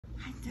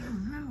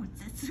don't know.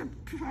 It's a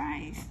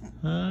surprise.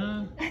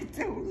 Huh? I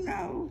don't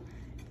know.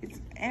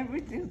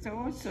 Everything's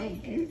all so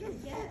beautiful.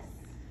 Yes.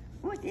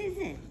 What is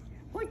it?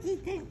 What do you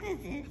think this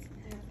is?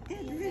 They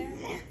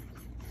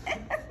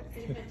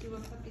bet you a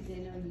puppy they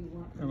know you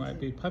want. There might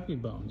be puppy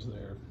bones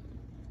there.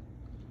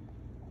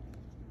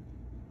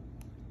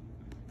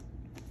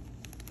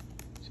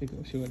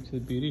 She went to the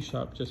beauty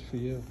shop just for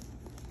you.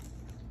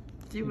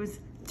 She was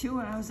 2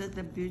 hours at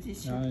the beauty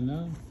shop. I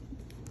know.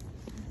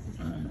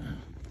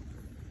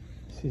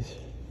 She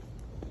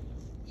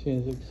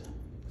has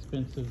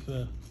expensive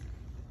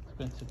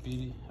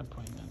beauty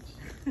appointments.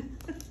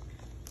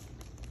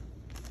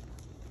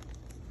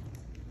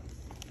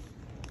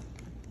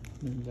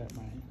 Isn't that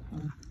right?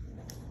 Huh?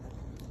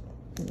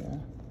 Yeah.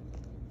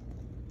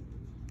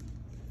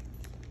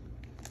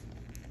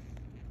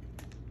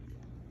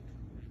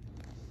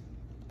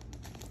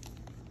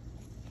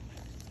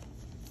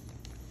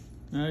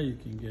 Now you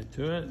can get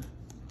to it.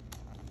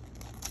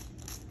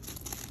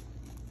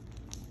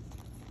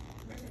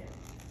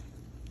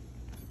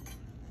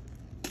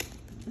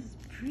 It's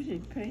pretty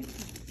paper.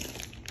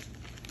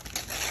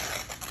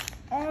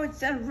 Oh,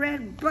 it's a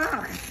red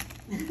box.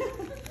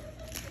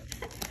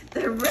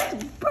 The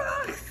red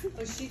box.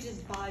 Oh, she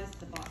just buys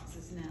the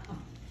boxes now.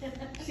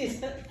 She's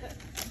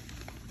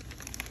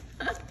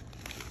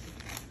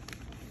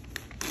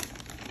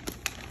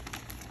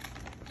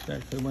She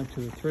actually went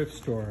to the thrift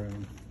store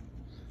and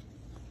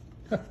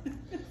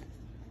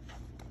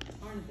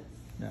ornaments.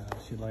 no,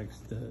 she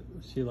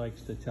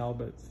likes the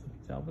Talbots.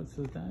 Talbots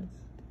is nice.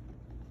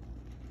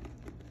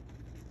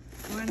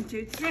 1,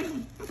 2, 3.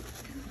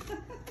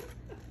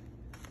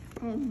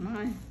 Oh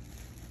my.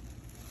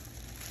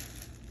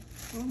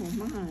 Oh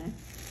my.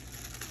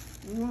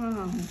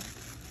 Wow.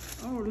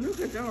 Oh, look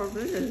at all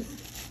this.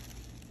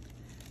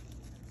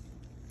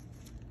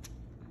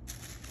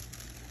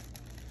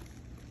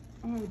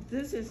 Oh,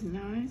 this is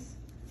nice.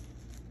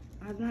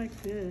 I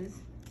like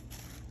this.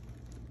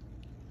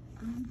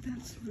 Oh,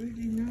 that's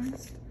really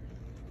nice.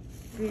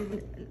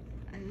 With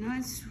a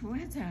nice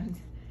sweater.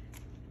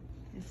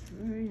 It's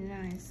very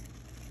nice.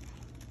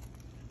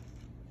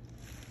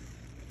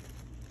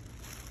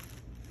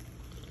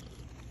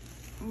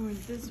 Oh, and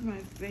this is my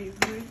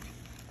favorite.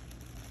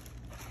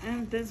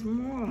 And there's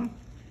more.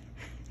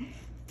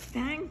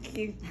 Thank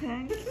you,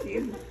 thank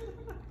you.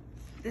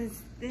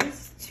 There's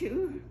this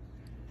too.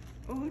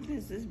 Oh,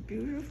 this is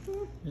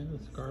beautiful. Yeah, the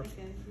scarf.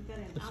 Like you've got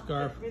an The outfit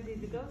scarf. ready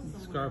to go somewhere.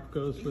 The scarf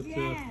goes with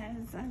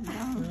Yes, I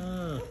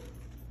know. Oh,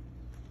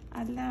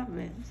 I love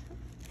it.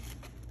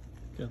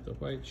 got the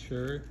white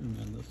shirt and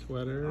then the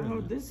sweater Oh,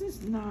 and, this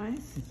is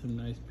nice. and some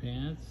nice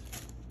pants.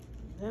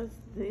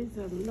 These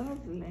are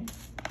lovely.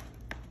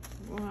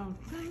 Wow,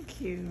 thank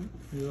you.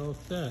 You're all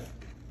set.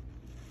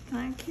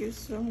 Thank you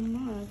so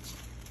much.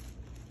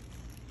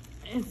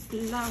 It's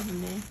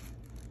lovely.